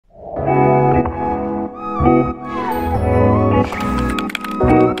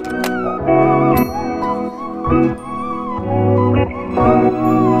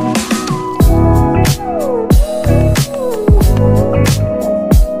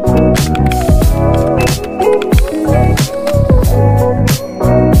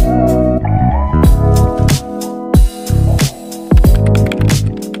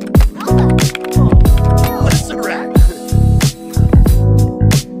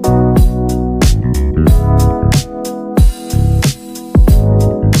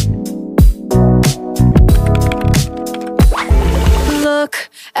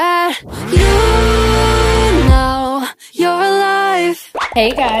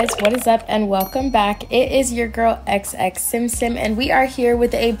guys, what is up and welcome back. It is your girl XX Sim and we are here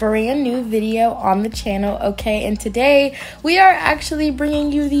with a brand new video on the channel, okay? And today we are actually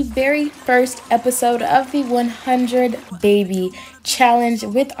bringing you the very first episode of the 100 Baby Challenge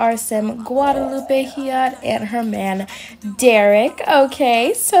with our sim Guadalupe Hiat and her man Derek.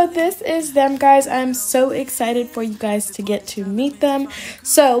 Okay, so this is them, guys. I'm so excited for you guys to get to meet them.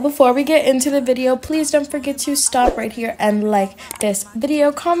 So before we get into the video, please don't forget to stop right here and like this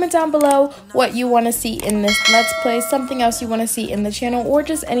video. Comment down below what you want to see in this Let's Play, something else you want to see in the channel, or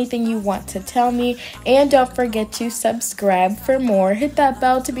just anything you want to tell me. And don't forget to subscribe for more. Hit that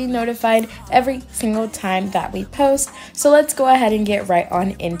bell to be notified every single time that we post. So let's go ahead and get right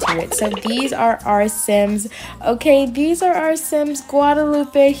on into it. So these are our sims. Okay, these are our sims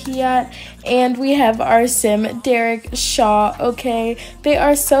Guadalupe Hiat, and we have our sim Derek Shaw. Okay, they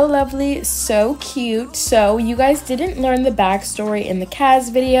are so lovely, so cute. So you guys didn't learn the backstory in the Kaz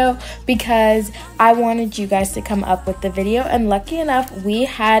video because I wanted you guys to come up with the video, and lucky enough we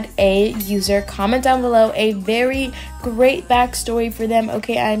had a user comment down below a very great backstory for them.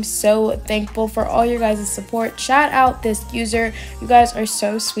 Okay, I'm so thankful for all your guys' support. Shout out this user. You guys are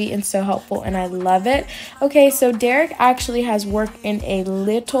so sweet and so helpful, and I love it. Okay, so Derek actually has work in a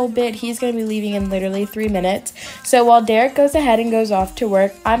little bit. He's going to be leaving in literally 3 minutes. So while Derek goes ahead and goes off to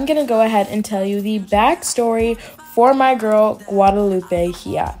work, I'm going to go ahead and tell you the backstory for my girl Guadalupe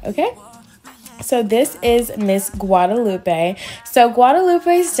Hiat, okay? So this is Miss Guadalupe. So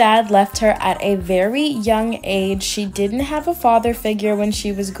Guadalupe's dad left her at a very young age. She didn't have a father figure when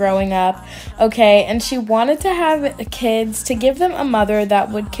she was growing up, okay? And she wanted to have kids to give them a mother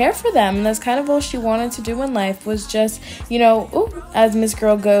that would care for them. And that's kind of all she wanted to do in life, was just, you know, ooh, as Miss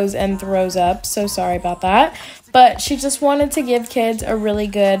Girl goes and throws up. So sorry about that. But she just wanted to give kids a really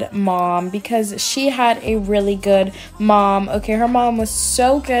good mom because she had a really good mom. Okay, her mom was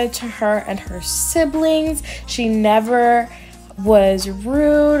so good to her and her siblings. She never was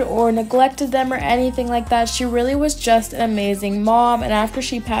rude or neglected them or anything like that. She really was just an amazing mom, and after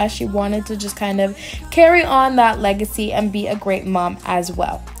she passed, she wanted to just kind of carry on that legacy and be a great mom as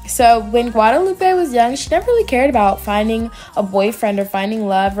well. So when Guadalupe was young, she never really cared about finding a boyfriend or finding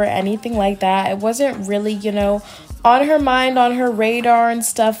love or anything like that. It wasn't really, you know, on her mind, on her radar and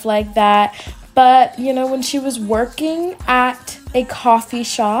stuff like that. But, you know, when she was working at a coffee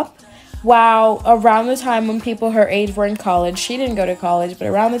shop, wow, around the time when people her age were in college, she didn't go to college, but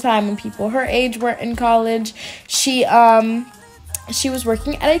around the time when people her age were in college, she was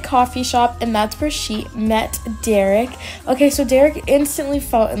working at a coffee shop, and that's where she met Derek. Okay, so Derek instantly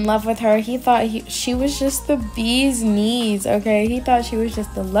fell in love with her. He thought she was just the bee's knees, okay? He thought she was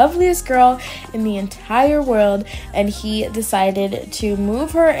just the loveliest girl in the entire world, and he decided to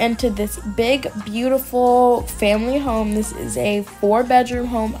move her into this big, beautiful family home. This is a 4-bedroom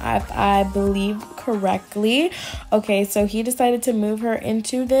home, if I believe correctly. Okay, so he decided to move her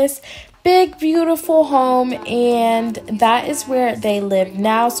into this big, beautiful home, and that is where they live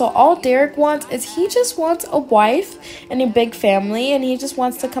now. So all Derek wants is he just wants a wife and a big family, and he just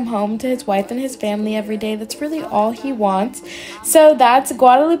wants to come home to his wife and his family every day. That's really all he wants. So that's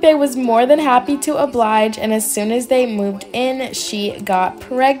Guadalupe was more than happy to oblige, and as soon as they moved in, she got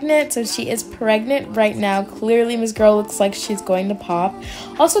pregnant. So she is pregnant right now. Clearly Miss Girl looks like she's going to pop.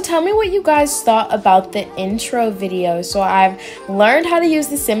 Also, tell me what you guys thought about the intro video. So I've learned how to use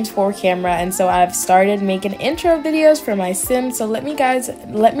the Sims 4 camera, and so I've started making intro videos for my Sims. So let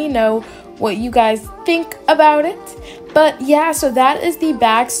me know what you guys think about it. But yeah, so that is the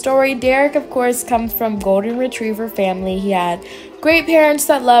backstory. Derek, of course, comes from Golden Retriever family. He had great parents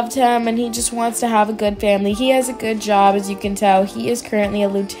that loved him, and he just wants to have a good family. He has a good job, as you can tell. He is currently a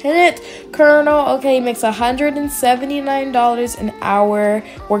lieutenant colonel. Okay, he makes $179 an hour,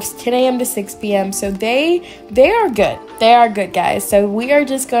 works 10 a.m. to 6 p.m. So they are good. They are good, guys. So we are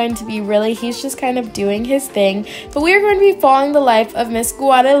just going to be he's just kind of doing his thing. But we are going to be following the life of Miss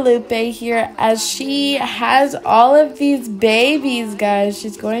Guadalupe here as she has all of these babies, guys.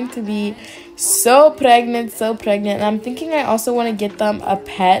 She's going to be so pregnant. And I'm thinking I also want to get them a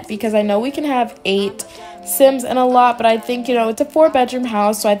pet, because I know we can have 8 Sims and a lot, but I think, you know, it's a 4-bedroom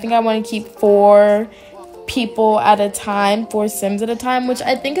house, so I think I want to keep 4 people at a time, 4 Sims at a time, which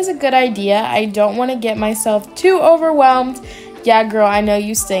I think is a good idea. I don't want to get myself too overwhelmed. Yeah, girl, I know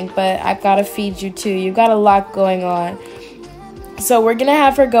you stink, but I've got to feed you too. You got a lot going on. So we're gonna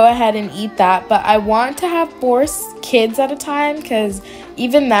have her go ahead and eat that, but I want to have 4 kids at a time, because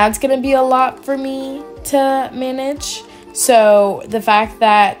even that's gonna be a lot for me to manage. So the fact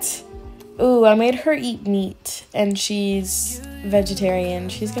that, ooh, I made her eat meat and she's vegetarian,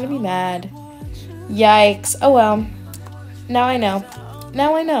 she's gonna be mad. Yikes. Oh well, now I know.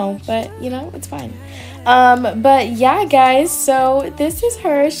 now I know, but you know, it's fine. But yeah, guys, so this is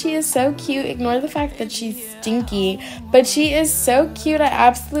her. She is so cute. Ignore the fact that she's stinky, but she is so cute. I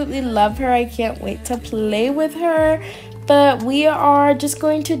absolutely love her. I can't wait to play with her. But we are just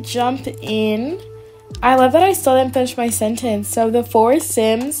going to jump in. I love that I still didn't finish my sentence. So the 4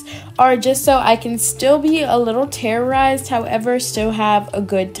 Sims are just so I can still be a little terrorized, however, still have a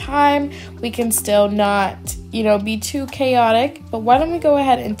good time. We can still not, you know, be too chaotic. But why don't we go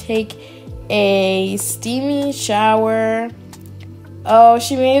ahead and take a steamy shower. Oh,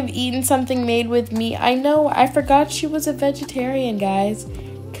 she may have eaten something made with meat. I know, I forgot she was a vegetarian, guys.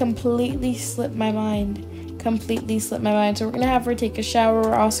 Completely slipped my mind. So we're gonna have her take a shower.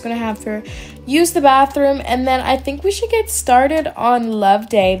 We're also gonna have her use the bathroom, and then I think we should get started on Love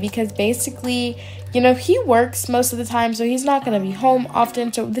Day, because basically, you know, he works most of the time, so he's not gonna be home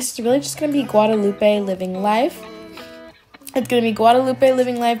often. So this is really just gonna be Guadalupe living life. It's going to be Guadalupe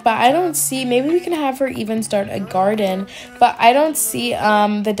living life, but I don't see, maybe we can have her even start a garden, but I don't see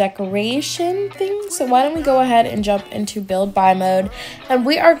the decoration thing. So why don't we go ahead and jump into build by mode, and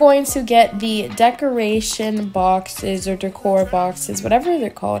we are going to get the decoration boxes or decor boxes, whatever they're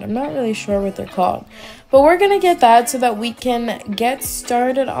called. I'm not really sure what they're called, but we're going to get that so that we can get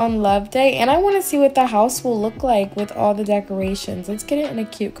started on Love Day. And I want to see what the house will look like with all the decorations. Let's get it in a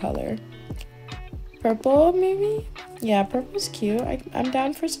cute color. Purple, maybe? Yeah, purple's cute. I'm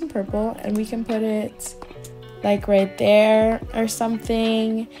down for some purple, and we can put it like right there or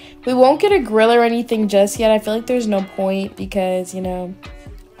something. We won't get a grill or anything just yet. I feel like there's no point because, you know.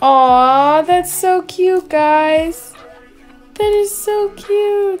 Aw, that's so cute, guys. That is so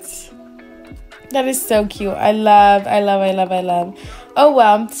cute. That is so cute. I love. Oh,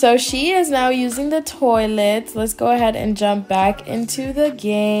 well, so she is now using the toilet. Let's go ahead and jump back into the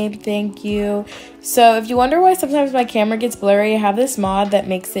game. Thank you. So if you wonder why sometimes my camera gets blurry, I have this mod that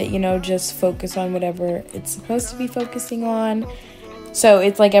makes it, you know, just focus on whatever it's supposed to be focusing on. So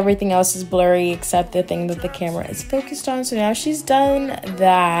it's like everything else is blurry except the thing that the camera is focused on. So now she's done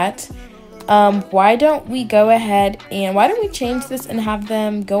that. Why don't we go ahead and why don't we change this and have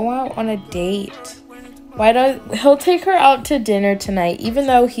them go out on a date? He'll take her out to dinner tonight, even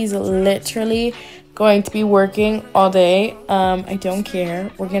though he's literally going to be working all day. I don't care.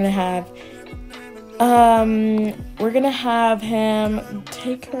 We're gonna have him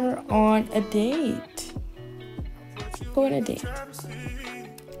take her on a date. Go on a date.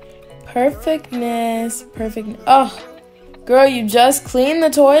 Perfectness. Oh, girl, you just cleaned the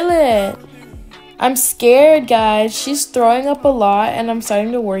toilet. I'm scared, guys. She's throwing up a lot, and I'm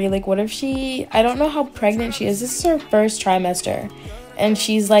starting to worry. Like, what if I don't know how pregnant she is. This is her first trimester, and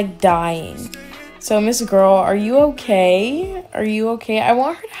she's, like, dying. So, Miss Girl, are you okay? I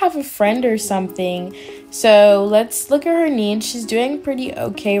want her to have a friend or something. So, let's look at her needs. She's doing pretty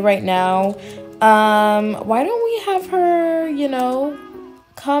okay right now. Why don't we have her, you know,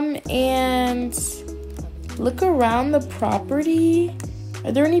 come and look around the property?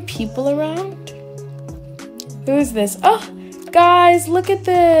 Are there any people around? Who is this? Oh, guys, look at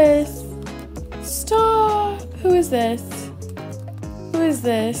this. Stop. Who is this?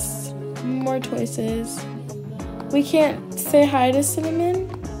 More choices. We can't say hi to Cinnamon?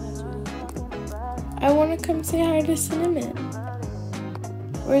 I want to come say hi to Cinnamon.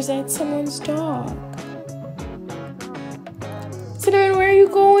 Or is that someone's dog? Cinnamon, where are you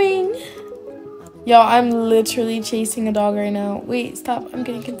going? Y'all, I'm literally chasing a dog right now. Wait, stop. I'm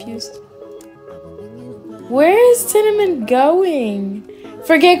getting confused. Where is Cinnamon going?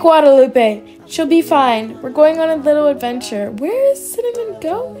 Forget Guadalupe. She'll be fine. We're going on a little adventure. Where is Cinnamon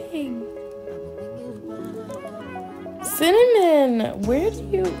going? Cinnamon,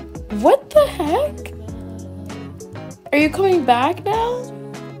 what the heck? Are you coming back now?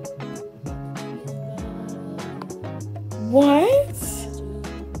 What?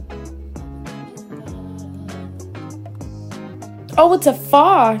 Oh, it's a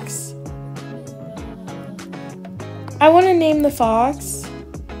fox. I want to name the fox.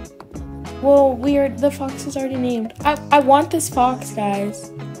 Well, the fox is already named. I want this fox,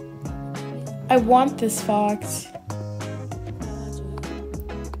 guys. I want this fox.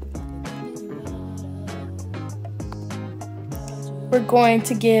 We're going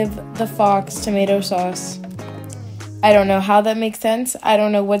to give the fox tomato sauce. I don't know how that makes sense. I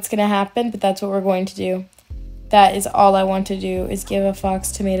don't know what's going to happen, but that's what we're going to do. That is all I want to do, is give a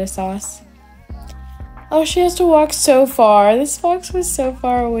fox tomato sauce. Oh, she has to walk so far. This fox was so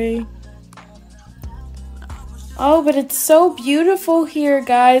far away. Oh, but it's so beautiful here,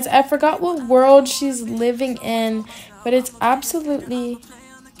 guys. I forgot what world she's living in, but it's absolutely...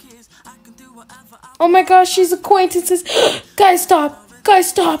 Oh my gosh, she's acquaintances. Guys, stop. Guys,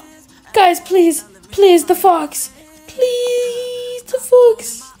 stop. Guys, please. Please, the fox. Please, the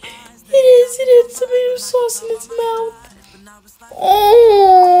fox. It had tomato sauce in its mouth.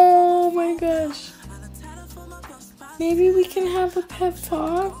 Oh my gosh. Maybe we can have a pet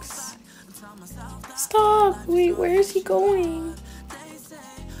fox? Stop. Wait, where is he going?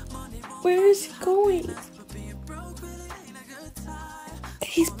 Where is he going?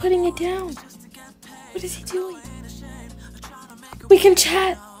 He's putting it down. What is he doing? We can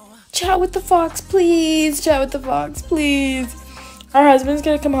chat. Chat with the fox, please. Chat with the fox, please. Our husband's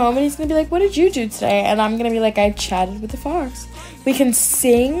gonna come home and he's gonna be like, what did you do today? And I'm gonna be like, I chatted with the fox. We can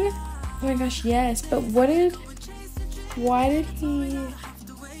sing. Oh my gosh, yes. But why did he?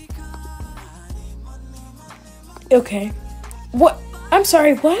 Okay. What? I'm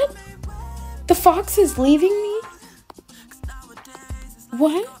sorry, what? The fox is leaving me?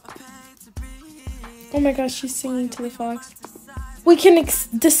 What? Oh my gosh, she's singing to the fox. We can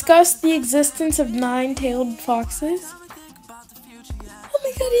discuss the existence of 9-tailed foxes. Oh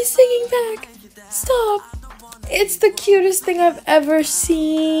my god, he's singing back. Stop. It's the cutest thing I've ever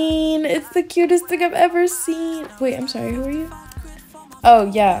seen. It's the cutest thing I've ever seen. Wait, I'm sorry, who are you?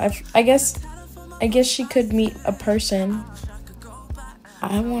 Oh, yeah, I guess she could meet a person.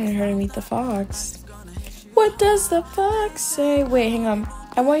 I wanted her to meet the fox. What does the fox say? Wait, hang on.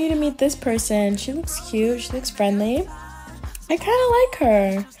 I want you to meet this person. She looks cute. She looks friendly. I kind of like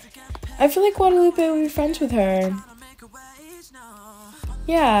her. I feel like Guadalupe will be friends with her.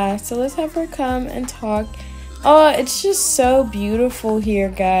 Yeah, so let's have her come and talk. Oh, it's just so beautiful here,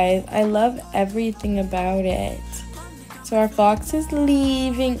 guys. I love everything about it. So our fox is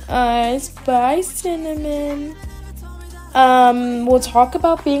leaving us. Bye, Cinnamon. We'll talk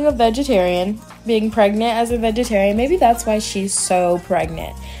about being a vegetarian. Being pregnant as a vegetarian. Maybe that's why she's so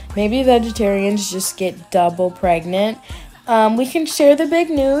pregnant. Maybe vegetarians just get double pregnant. We can share the big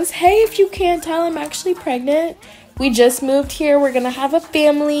news. Hey, if you can't tell, I'm actually pregnant. We just moved here. We're gonna have a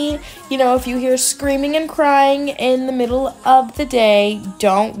family. You know, if you hear screaming and crying in the middle of the day,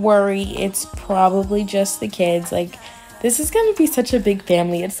 don't worry. It's probably just the kids. Like, this is gonna be such a big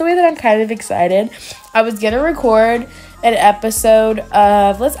family. It's the way that I'm kind of excited. I was gonna record an episode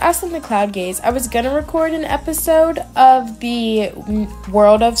of, let's ask them to cloud gaze. I was gonna record an episode of the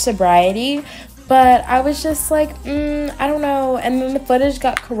world of sobriety, but I was just like, I don't know. And then the footage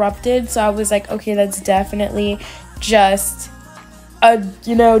got corrupted, so I was like, okay, that's definitely just a,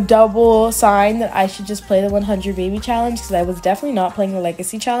 double sign that I should just play the 100 baby challenge, because I was definitely not playing the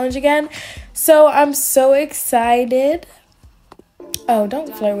legacy challenge again. So I'm so excited. Oh,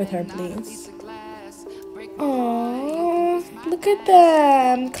 don't flirt with her, please. Oh, look at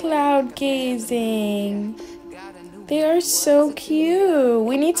them, cloud gazing. They are so cute.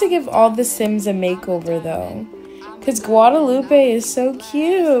 We need to give all the Sims a makeover, though, because Guadalupe is so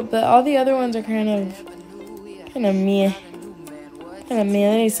cute, but all the other ones are kind of meh. They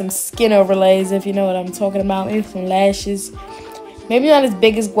need some skin overlays, if you know what I'm talking about. Maybe some lashes. Maybe not as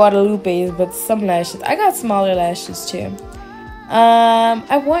big as Guadalupe's, but some lashes. I got smaller lashes, too.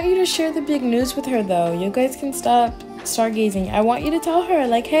 I want you to share the big news with her, though. You guys can stop stargazing. I want you to tell her,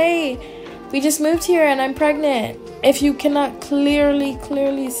 like, hey, we just moved here and I'm pregnant. If you cannot clearly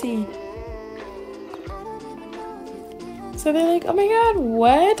see. So they're like, oh my god,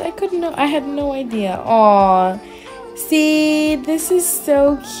 what? I had no idea. Aw. See, this is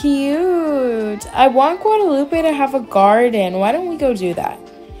so cute. I want Guadalupe to have a garden. Why don't we go do that?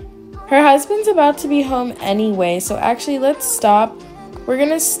 Her husband's about to be home anyway, so actually let's stop. We're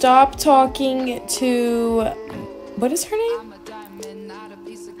gonna stop talking to, what is her name?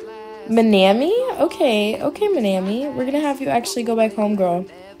 Manami? Okay, Manami. We're gonna have you actually go back home, girl.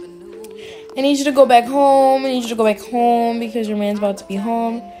 I need you to go back home. Because your man's about to be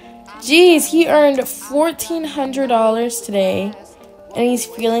home. Jeez, he earned $1,400 today. And he's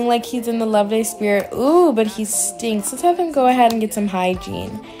feeling like he's in the love day spirit. Ooh, but he stinks. Let's have him go ahead and get some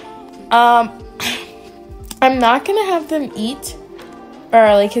hygiene. I'm not gonna have them eat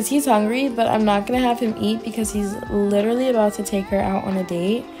early because he's hungry, but I'm not gonna have him eat because he's literally about to take her out on a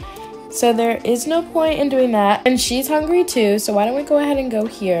date. So there is no point in doing that. And she's hungry too, so why don't we go ahead and go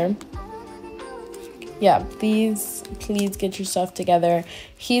here? Yeah, please get your stuff together.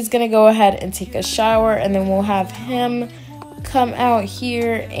 He's gonna go ahead and take a shower, and then we'll have him come out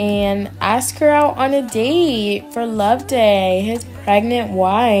here and ask her out on a date for Love Day, his pregnant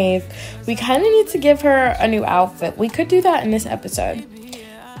wife. We kind of need to give her a new outfit. We could do that in this episode.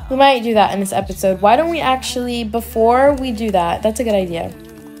 We might do that in this episode. Why don't we actually, before we do that, that's a good idea.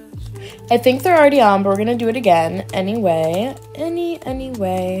 I think they're already on, but we're gonna do it again anyway.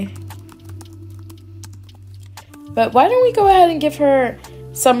 Anyway. But why don't we go ahead and give her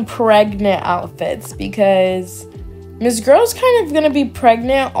some pregnant outfits, because Miss Girl's kind of gonna be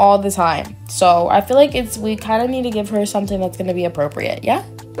pregnant all the time. So I feel like we kind of need to give her something that's gonna be appropriate, yeah?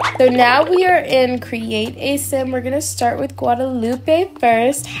 So now we are in Create a Sim. We're gonna start with Guadalupe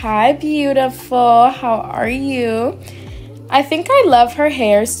first. Hi, beautiful. How are you? I think I love her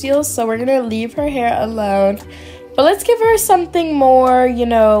hairstyle, so we're gonna leave her hair alone. But let's give her something more, you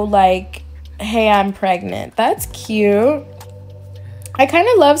know, like, hey, I'm pregnant. That's cute. I kind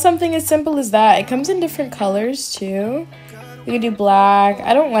of love something as simple as that. It comes in different colors, too. We can do black.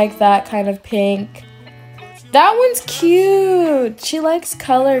 I don't like that kind of pink. That one's cute. She likes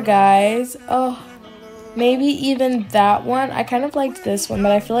color, guys. Oh, maybe even that one. I kind of liked this one,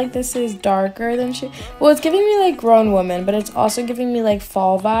 but I feel like this is darker than she... Well, it's giving me, like, grown woman, but it's also giving me, like,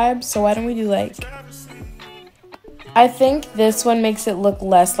 fall vibes. So why don't we do, like... I think this one makes it look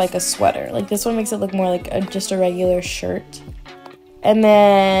less like a sweater. Like, this one makes it look more like just a regular shirt. And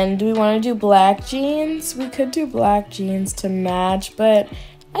then, do we want to do black jeans? We could do black jeans to match, but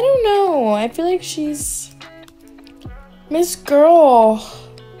I don't know. I feel like she's... Miss Girl.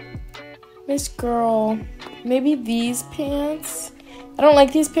 Miss Girl. Maybe these pants? I don't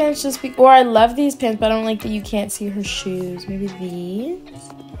like these pants just or I love these pants, but I don't like that you can't see her shoes. Maybe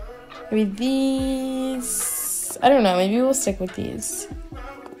these? Maybe these? I don't know. Maybe we'll stick with these,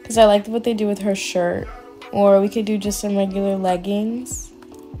 because I like what they do with her shirt. Or we could do just some regular leggings.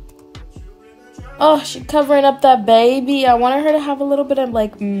 Oh, she's covering up that baby. I wanted her to have a little bit of,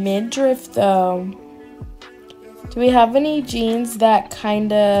 like, midriff, though. Do we have any jeans that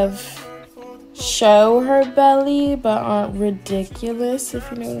kind of show her belly but aren't ridiculous,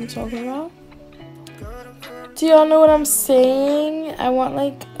 if you know what I'm talking about? Do y'all know what I'm saying? I want,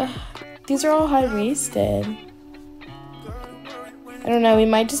 like, these are all high-waisted. I don't know. We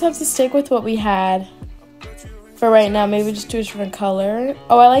might just have to stick with what we had. For right now, maybe just do a different color.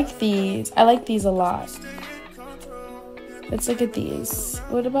 Oh, I like these. I like these a lot. Let's look at these.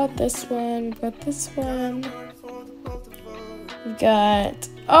 What about this one? We've got this one. We got...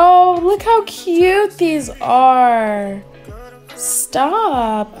 Oh, look how cute these are.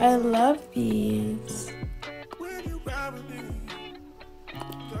 Stop. I love these.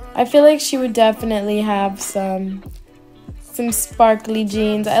 I feel like she would definitely have some sparkly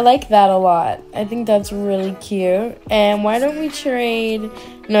jeans. I like that a lot. I think that's really cute. And why don't we trade...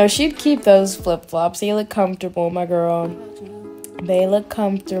 No, she'd keep those flip-flops. They look comfortable, my girl. They look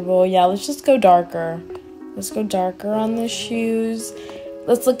comfortable. Yeah, let's just go darker. Let's go darker on the shoes.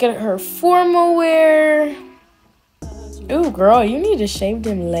 Let's look at her formal wear. Ooh, girl, you need to shave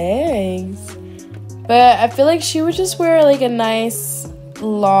them legs. But I feel like she would just wear, like, a nice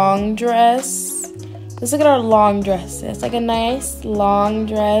long dress. Let's look at our long dresses. Like a nice long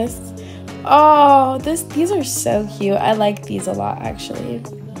dress. Oh, these are so cute. I like these a lot, actually.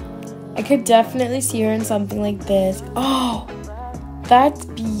 I could definitely see her in something like this. Oh, that's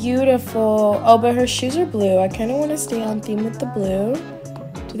beautiful. Oh, but her shoes are blue. I kind of want to stay on theme with the blue.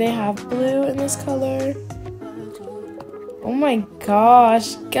 Do they have blue in this color? Oh my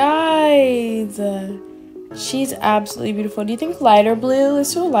gosh, guys. She's absolutely beautiful. Do you think lighter blue?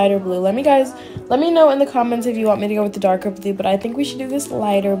 Let's do a lighter blue. Let me know in the comments if you want me to go with the darker blue, but I think we should do this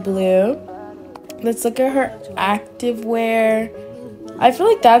lighter blue. Let's look at her active wear. I feel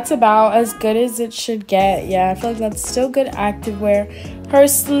like that's about as good as it should get. Yeah, I feel like that's still good active wear. Her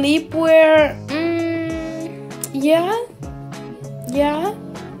sleepwear, yeah.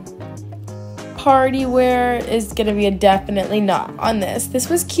 Party wear is gonna be a definitely not on this. This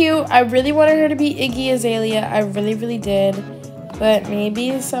was cute. I really wanted her to be Iggy Azalea. I really, really did. But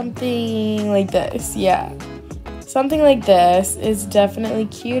maybe something like this. Yeah. Something like this is definitely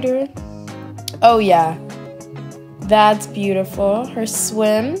cuter. Oh, yeah. That's beautiful. Her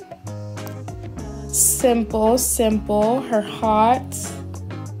swim. Simple. Her hot.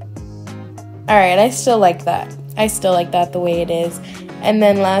 Alright, I still like that. I still like that the way it is. And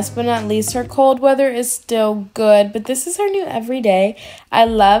then last but not least, her cold weather is still good. But this is her new everyday. I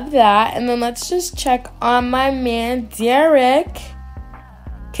love that. And then let's just check on my man, Derek.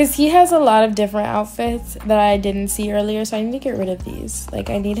 Because he has a lot of different outfits that I didn't see earlier. So I need to get rid of these. Like,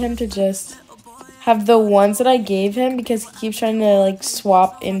 I need him to just have the ones that I gave him. Because he keeps trying to, like,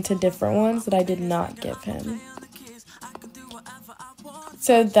 swap into different ones that I did not give him.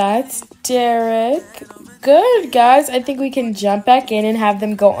 So that's Derek. Good, guys. I think we can jump back in and have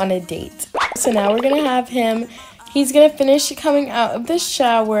them go on a date. So now we're going to have him. He's going to finish coming out of the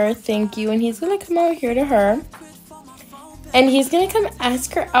shower. Thank you. And he's going to come out here to her. And he's going to come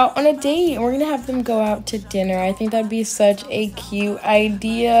ask her out on a date. And we're going to have them go out to dinner. I think that'd be such a cute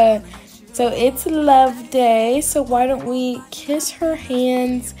idea. So it's love day, so why don't we kiss her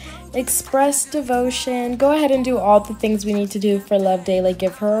hands, express devotion, go ahead and do all the things we need to do for love day, like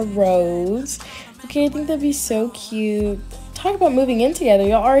give her a rose. Okay, I think that'd be so cute. Talk about moving in together.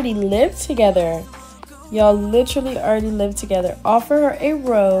 Y'all already live together. Y'all literally already live together. Offer her a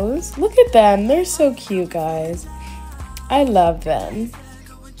rose. Look at them. They're so cute, guys. I love them.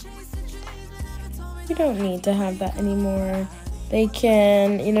 We don't need to have that anymore. They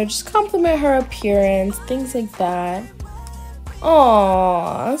can, you know, just compliment her appearance, things like that.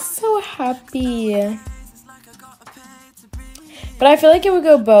 Aww, so happy. But I feel like it would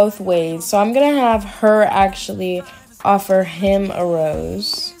go both ways. So I'm going to have her actually offer him a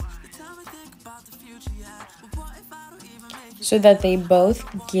rose, so that they both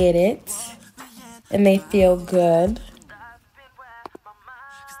get it and they feel good.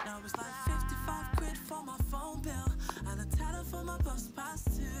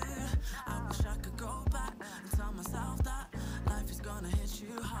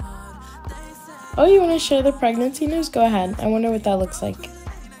 Oh, you want to share the pregnancy news? Go ahead. I wonder what that looks like.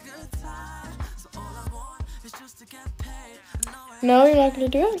 No, you're not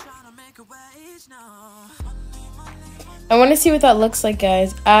going to do it? I want to see what that looks like,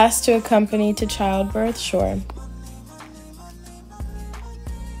 guys. Asked to accompany to childbirth? Sure.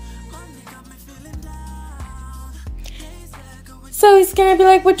 So he's going to be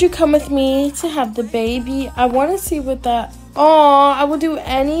like, would you come with me to have the baby? I want to see what that... Aw, I will do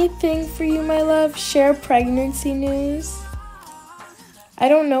anything for you, my love. Share pregnancy news. I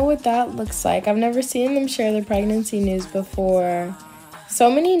don't know what that looks like. I've never seen them share the pregnancy news before.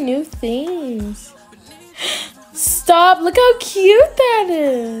 So many new things. Stop! Look how cute that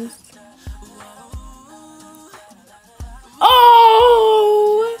is.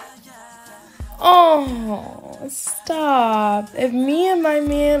 Oh! Oh, stop. If me and my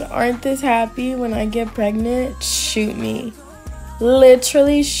man aren't this happy when I get pregnant, shoot me.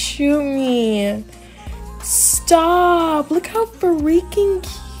 Literally shoot me. Stop. Look how freaking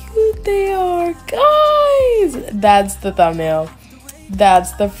cute they are. Guys, that's the thumbnail.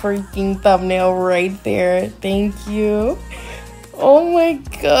 That's the freaking thumbnail right there. Thank you. Oh my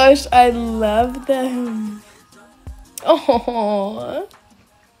gosh, I love them. Oh.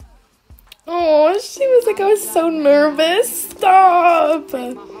 Oh, she was like, I was so nervous. Stop.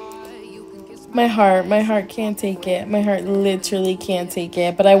 My heart can't take it. My heart literally can't take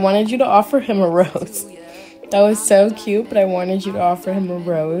it. But I wanted you to offer him a rose. That was so cute, but I wanted you to offer him a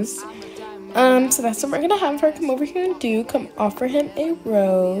rose. So that's what we're gonna have her come over here and do. Come offer him a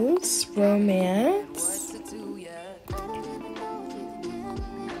rose. Romance.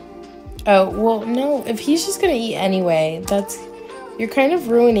 Oh, well, no. If he's just gonna eat anyway, you're kind of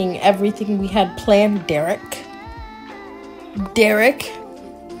ruining everything we had planned, Derek. Derek.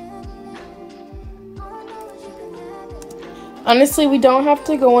 Honestly, we don't have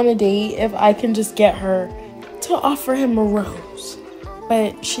to go on a date if I can just get her to offer him a rose.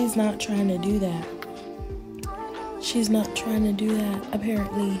 But she's not trying to do that. She's not trying to do that,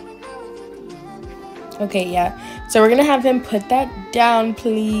 apparently. Okay, yeah. So we're going to have him put that down,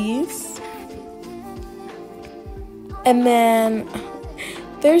 please. And then,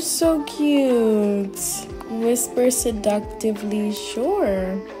 they're so cute. Whisper seductively,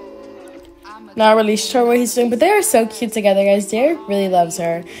 sure. Not really sure what he's doing, but they are so cute together, guys. Derek really loves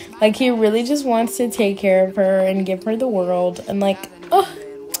her. Like, he really just wants to take care of her and give her the world. And, like, oh,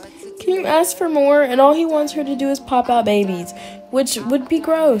 can you ask for more? And all he wants her to do is pop out babies, which would be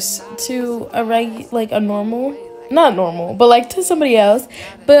gross to a normal, not normal, but like to somebody else.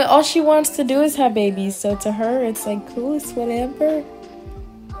 But all she wants to do is have babies. So to her, it's like, cool, it's whatever.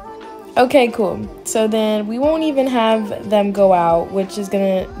 Okay, cool. So then we won't even have them go out, which is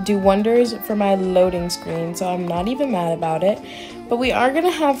going to do wonders for my loading screen. So I'm not even mad about it. But we are going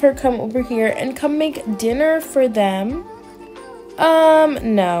to have her come over here and come make dinner for them.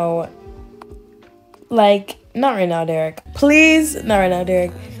 No. Like, not right now, Derek. Please, not right now,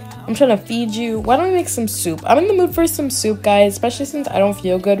 Derek. I'm trying to feed you. Why don't we make some soup? I'm in the mood for some soup, guys, especially since I don't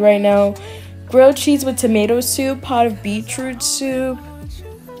feel good right now. Grilled cheese with tomato soup, pot of beetroot soup.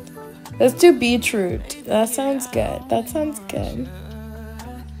 Let's do beetroot. That sounds good. That sounds good.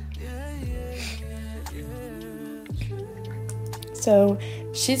 So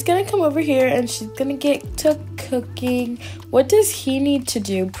she's gonna come over here and she's gonna get to cooking. What does he need to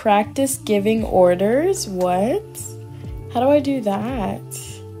do? Practice giving orders? What? How do I do that?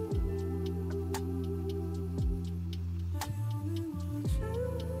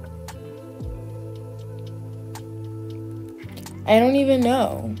 I don't even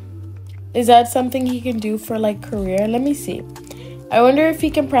know. Is that something he can do for like career? Let me see. I wonder if he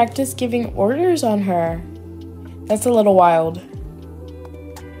can practice giving orders on her. That's a little wild.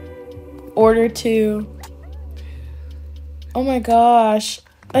 Order to... Oh my gosh.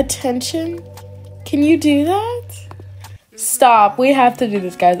 Attention? Can you do that? Stop. We have to do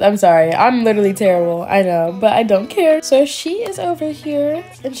this, guys. I'm sorry. I'm literally terrible. I know, but I don't care. So she is over here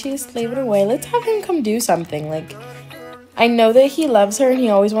and she is slaving away. Let's have him come do something. Like, I know that he loves her and he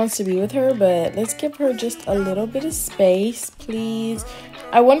always wants to be with her, but let's give her just a little bit of space, please.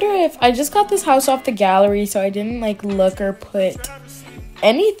 I wonder if... I just got this house off the gallery, so I didn't, like, look or put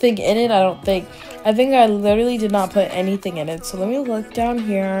anything in it, I don't think. I think I literally did not put anything in it. So let me look down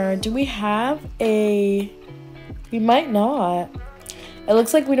here. Do we have a... We might not. It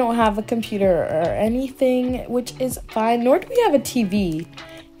looks like we don't have a computer or anything, which is fine. Nor do we have a TV.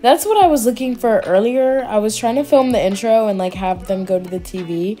 That's what I was looking for earlier. I was trying to film the intro and like have them go to the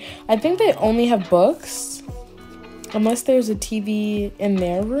TV. I think they only have books. Unless there's a TV in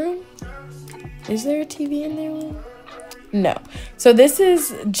their room. Is there a TV in their room? No. So this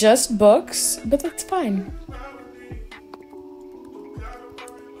is just books, but that's fine.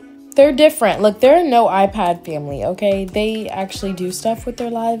 They're different. Look, they're a no iPad family, okay? They actually do stuff with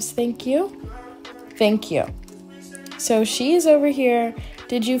their lives. Thank you. Thank you. So she's over here.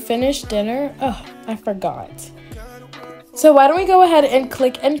 Did you finish dinner? Oh, I forgot. So why don't we go ahead and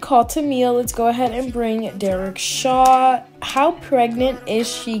click and call to meal. Let's go ahead and bring Derek Shaw. How pregnant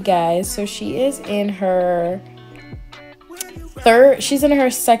is she, guys? So she is in her she's in her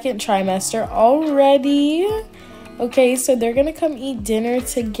second trimester already. Okay, so they're gonna come eat dinner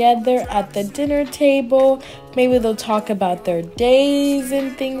together at the dinner table. Maybe they'll talk about their days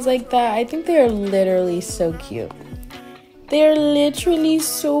and things like that. I think they're literally so cute. They're literally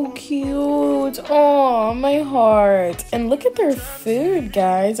so cute. Oh, my heart. And look at their food,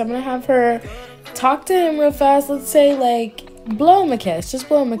 guys. I'm gonna have her talk to him real fast. Let's say, like, blow him a kiss. Just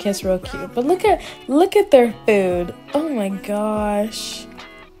blow him a kiss real cute. But look at their food. Oh my gosh.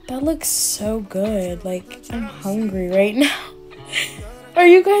 That looks so good. Like, I'm hungry right now. Are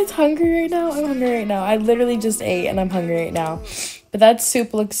you guys hungry right now? I'm hungry right now. I literally just ate and I'm hungry right now. But that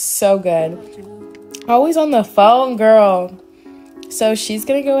soup looks so good. Always on the phone, girl. So she's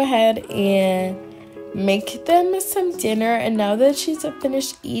gonna go ahead and make them some dinner, and now that she's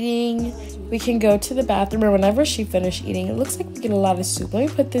finished eating, we can go to the bathroom, or whenever she finished eating. It looks like we get a lot of soup. Let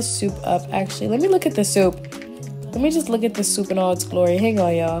me put this soup up. Actually, let me look at the soup. Let me just look at the soup in all its glory. Hang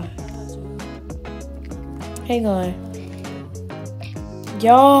on, y'all. Hang on.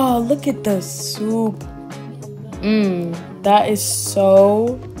 Y'all, look at the soup. That is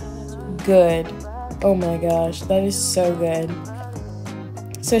so good. Oh my gosh, that is so good.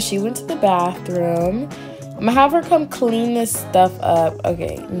 So she went to the bathroom. I'm gonna have her come clean this stuff up.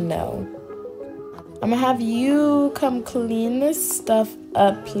 Okay, no. I'm gonna have you come clean this stuff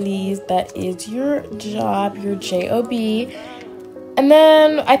up, please. That is your job, your job. And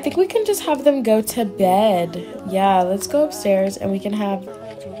then I think we can just have them go to bed. Yeah, let's go upstairs and we can have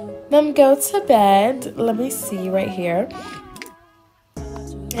them go to bed. Let me see right here.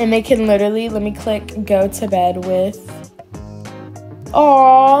 And they can literally, let me click go to bed with...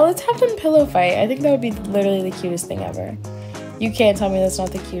 Aw, let's have them pillow fight. I think that would be literally the cutest thing ever. You can't tell me that's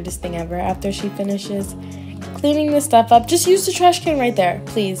not the cutest thing ever. After she finishes cleaning this stuff up, just use the trash can right there,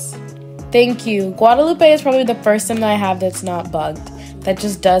 please. Thank you. Guadalupe is probably the first sim that I have that's not bugged. That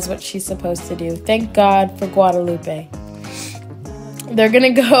just does what she's supposed to do. Thank God for Guadalupe. They're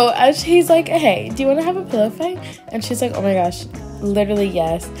gonna go, as he's like, hey, do you want to have a pillow fight? And she's like, oh my gosh, literally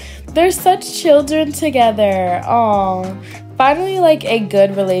yes. They're such children together. Aw. Finally, like, a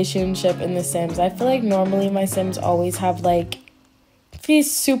good relationship in The Sims. I feel like normally my Sims always have, like, these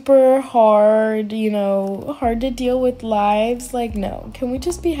super hard, you know, hard to deal with lives. Like, no. Can we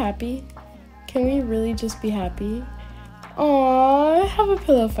just be happy? Can we really just be happy? Aww, have a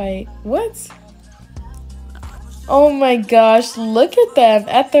pillow fight. What? Oh my gosh, look at them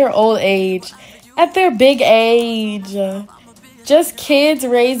at their old age. At their big age. Just kids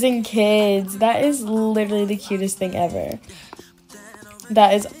raising kids. That is literally the cutest thing ever.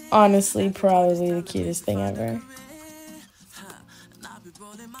 That is honestly probably the cutest thing ever.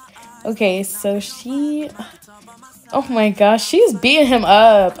 Okay, so she... Oh my gosh, she's beating him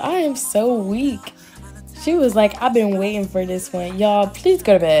up. I am so weak. She was like, I've been waiting for this one. Y'all, please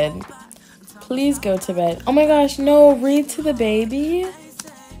go to bed. Please go to bed. Oh my gosh, no, read to the baby.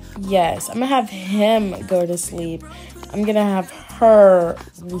 Yes, I'm gonna have him go to sleep. I'm gonna have her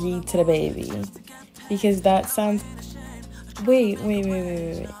read to the baby. Because that sounds... Wait.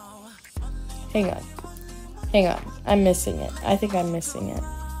 Hang on. I'm missing it. I think I'm missing it.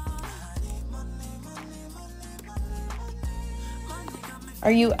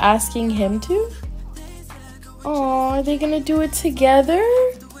 Are you asking him to? Oh, are they gonna do it together?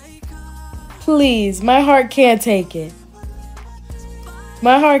 Please, my heart can't take it.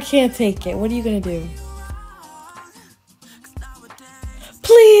 My heart can't take it. What are you gonna do?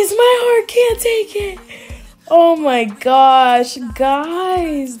 Please, my heart can't take it. Oh my gosh,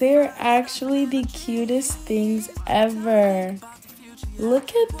 guys, they're actually the cutest things ever.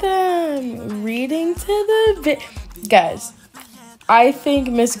 Look at them reading to the guys. I think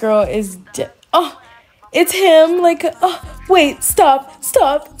Miss Girl is oh, it's him. Like, oh wait, stop.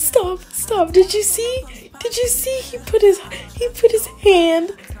 Did you see? He put his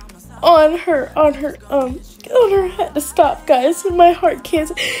hand on her head. Stop, guys. My heart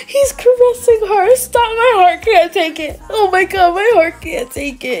can't. He's caressing her. Stop. My heart can't take it. Oh my god, my heart can't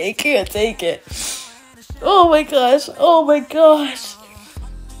take it. It can't take it. Oh my gosh. Oh my gosh.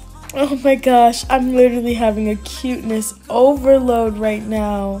 Oh my gosh. I'm literally having a cuteness overload right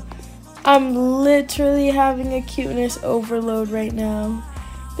now. I'm literally having a cuteness overload right now.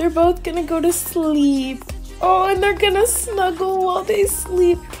 They're both gonna go to sleep. Oh, and they're gonna snuggle while they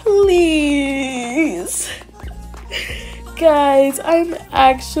sleep. Please. Guys, I'm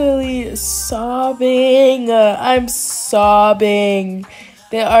actually sobbing. I'm sobbing.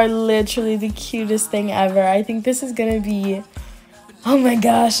 They are literally the cutest thing ever. I think this is gonna be... Oh my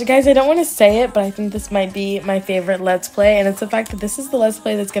gosh. Guys, I don't want to say it, but I think this might be my favorite Let's Play. And it's the fact that this is the Let's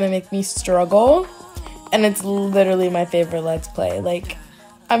Play that's gonna make me struggle. And it's literally my favorite Let's Play. Like,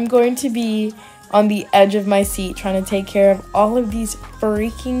 I'm going to be on the edge of my seat trying to take care of all of these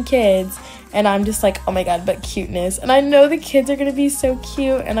freaking kids. And I'm just like, oh my god, but cuteness. And I know the kids are going to be so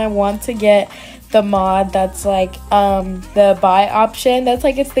cute. And I want to get the mod that's like the buy option. That's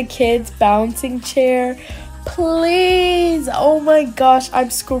like, it's the kids bouncing chair. Please. Oh my gosh, I'm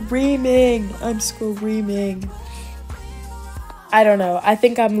screaming. I don't know. I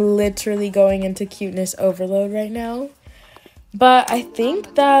think I'm literally going into cuteness overload right now. But I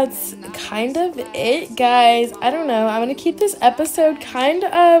think that's kind of it, guys. I don't know. I'm going to keep this episode kind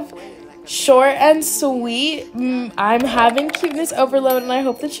of short and sweet. I'm having cuteness overload, and I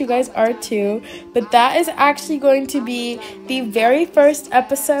hope that you guys are too. But that is actually going to be the very first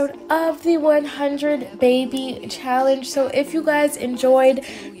episode of the 100 Baby Challenge. So if you guys enjoyed,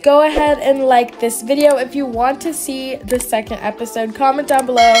 go ahead and like this video. If you want to see the second episode, comment down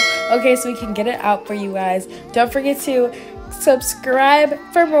below. Okay, so we can get it out for you guys. Don't forget to subscribe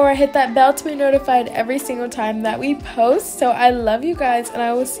for more. Hit that bell to be notified every single time that we post. So I love you guys, and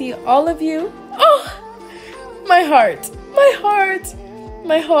I will see all of you. Oh, my heart.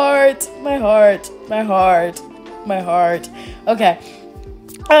 Okay,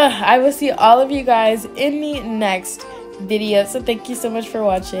 I will see all of you guys in the next video. So thank you so much for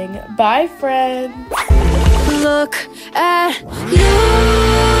watching. Bye, friends. Look at you.